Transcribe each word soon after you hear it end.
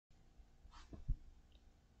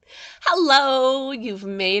Hello, you've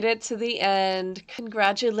made it to the end.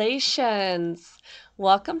 Congratulations.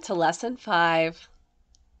 Welcome to Lesson 5.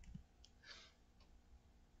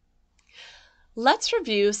 Let's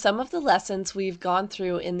review some of the lessons we've gone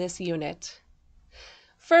through in this unit.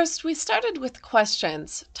 First, we started with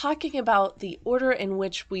questions, talking about the order in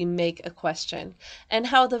which we make a question and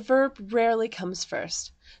how the verb rarely comes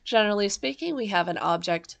first. Generally speaking, we have an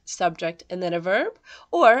object, subject, and then a verb,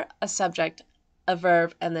 or a subject, a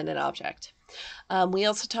verb, and then an object. We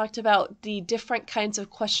also talked about the different kinds of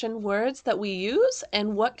question words that we use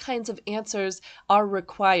and what kinds of answers are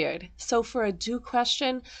required. So for a do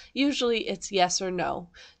question, usually it's yes or no.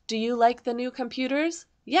 Do you like the new computers?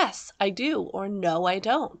 Yes, I do, or no, I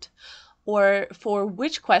don't. Or for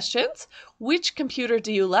which questions, which computer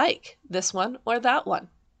do you like? This one or that one?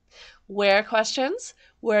 Where questions,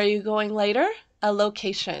 where are you going later? A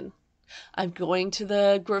location. I'm going to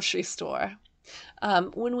the grocery store.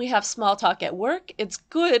 When we have small talk at work, it's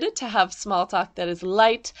good to have small talk that is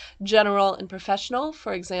light, general, and professional.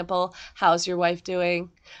 For example, how's your wife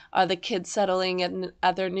doing? Are the kids settling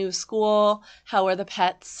at their new school? How are the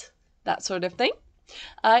pets? That sort of thing.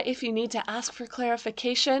 If you need to ask for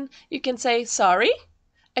clarification, you can say, sorry,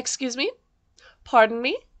 excuse me, pardon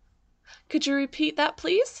me. Could you repeat that,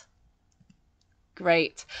 please?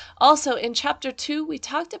 Great. Also, in Chapter 2, we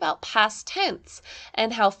talked about past tense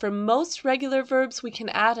and how for most regular verbs we can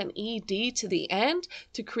add an ed to the end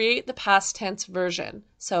to create the past tense version.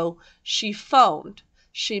 So, she phoned,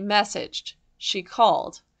 she messaged, she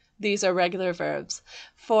called. These are regular verbs.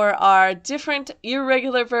 For our different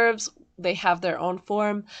irregular verbs, they have their own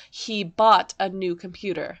form. He bought a new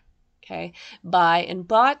computer. Okay, buy and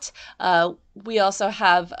bought. We also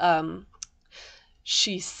have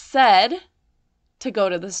she said to go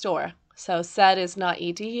to the store. So said is not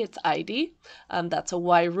ed, it's id. That's a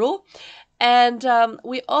Y rule. And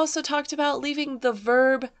we also talked about leaving the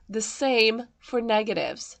verb the same for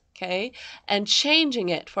negatives, okay, and changing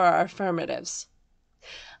it for our affirmatives.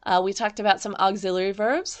 We talked about some auxiliary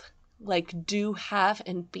verbs like do, have,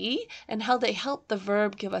 and be, and how they help the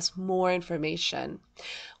verb give us more information.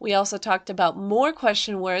 We also talked about more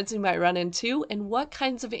question words you might run into and what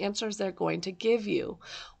kinds of answers they're going to give you.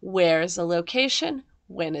 Where is the location?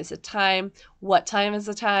 When is the time? What time is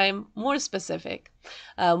the time? More specific.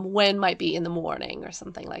 When might be in the morning or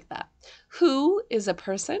something like that. Who is a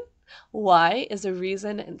person? Why is a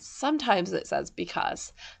reason, and sometimes it says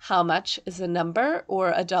because. How much is a number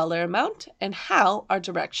or a dollar amount, and how are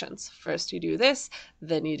directions. First you do this,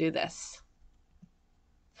 then you do this.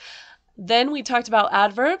 Then we talked about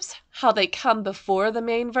adverbs, how they come before the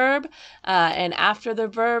main verb and after the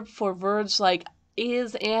verb for verbs like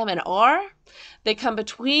is, am, and are. They come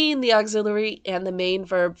between the auxiliary and the main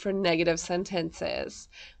verb for negative sentences.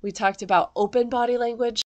 We talked about open body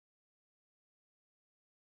language.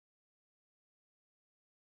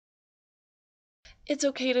 It's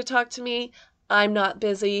okay to talk to me. I'm not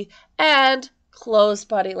busy. And closed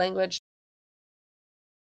body language.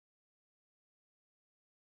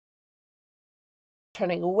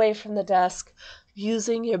 Turning away from the desk,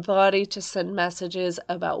 using your body to send messages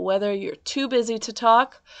about whether you're too busy to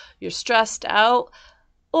talk, you're stressed out,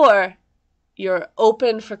 or you're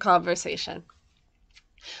open for conversation.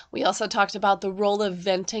 We also talked about the role of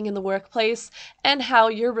venting in the workplace and how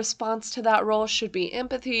your response to that role should be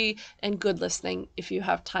empathy and good listening if you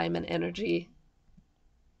have time and energy.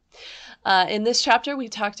 In this chapter, we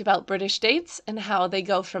talked about British dates and how they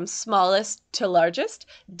go from smallest to largest,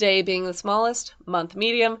 day being the smallest, month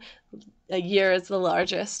medium, a year is the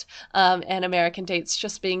largest, and American dates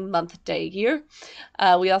just being month, day, year.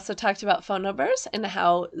 We also talked about phone numbers and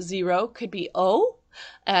how 0 could be O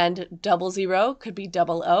and 00 could be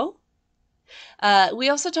double O. We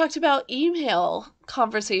also talked about email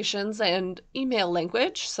conversations and email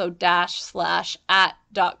language, so dash, slash, at,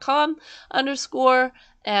 .com, underscore,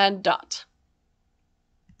 and dot.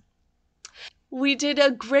 We did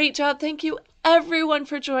a great job. Thank you everyone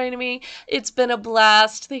for joining me. It's been a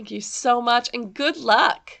blast. Thank you so much and good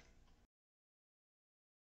luck.